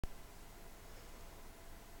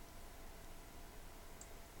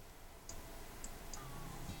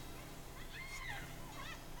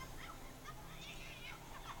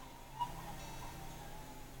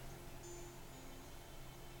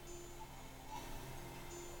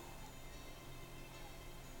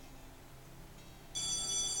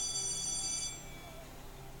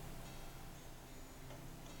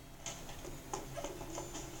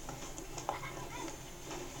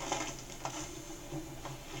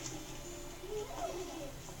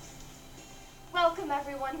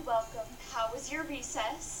everyone, welcome. How was your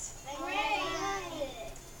recess? Great!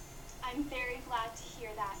 I'm very glad to hear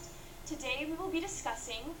that. Today we will be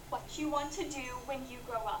discussing what you want to do when you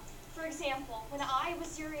grow up. For example, when I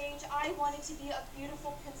was your age, I wanted to be a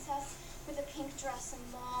beautiful princess with a pink dress and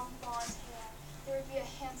long blonde hair. There would be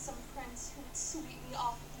a handsome prince who would sweep me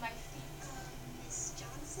off with my feet. Miss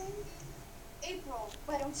Johnson? April,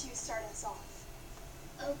 why don't you start us off?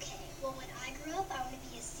 Okay, well when I grew up, I want to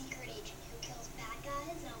be a secret agent who kills bad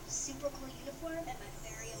guys and have a super cool uniform and my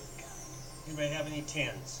very own gun. Anybody have any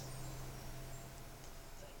 10s?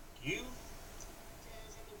 Thank you.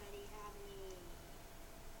 Does anybody have any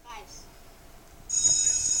 5s?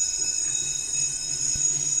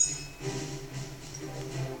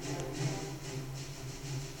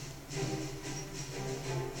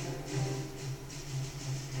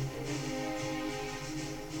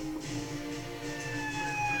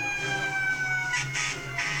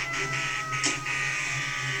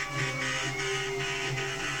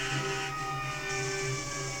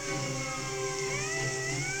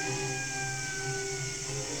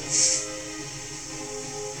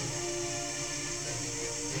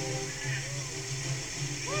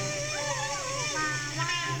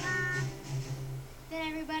 Then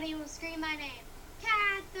everybody will scream my name.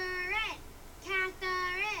 Catherine!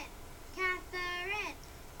 Catherine! Catherine!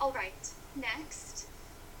 All right, next.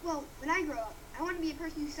 Well, when I grow up, I want to be a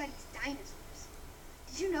person who studies dinosaurs.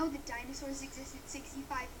 Did you know that dinosaurs existed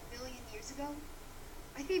 65 million years ago?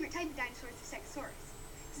 My favorite type of dinosaur is the Stegosaurus,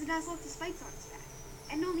 because it has lots of spikes on its back,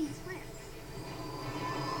 and only eats plants.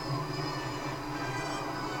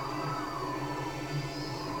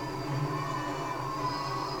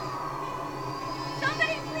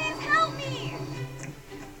 Somebody please help me!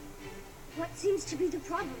 What seems to be the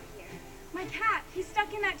problem here? My cat, he's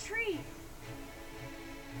stuck in that tree.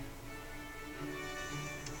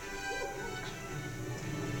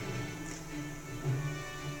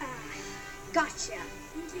 Gotcha.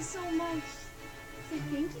 Thank you so much. Say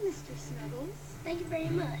thank you, Mr. Snuggles. Thank you very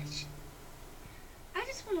much. I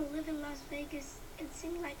just want to live in Las Vegas and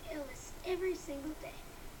sing like Elvis every single day.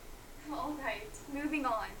 All right, moving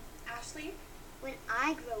on. Ashley? When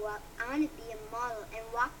I grow up, I want to be a model and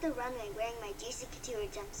walk the runway wearing my Juicy Couture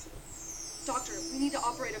jumpsuit. Doctor, we need to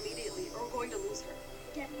operate immediately or we're going to lose her.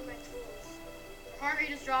 Get me my tools. Her heart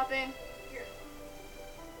rate is dropping. Here.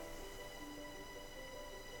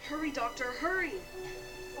 Hurry, doctor, hurry!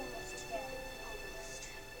 Almost there. Almost.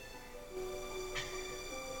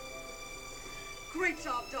 Great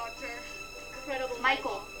job, doctor. Incredible.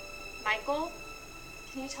 Michael,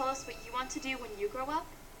 can you tell us what you want to do when you grow up?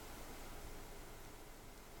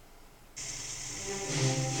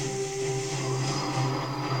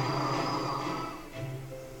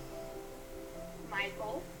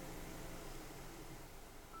 Michael?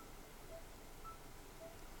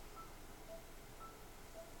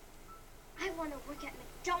 I want to work at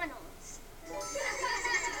McDonald's.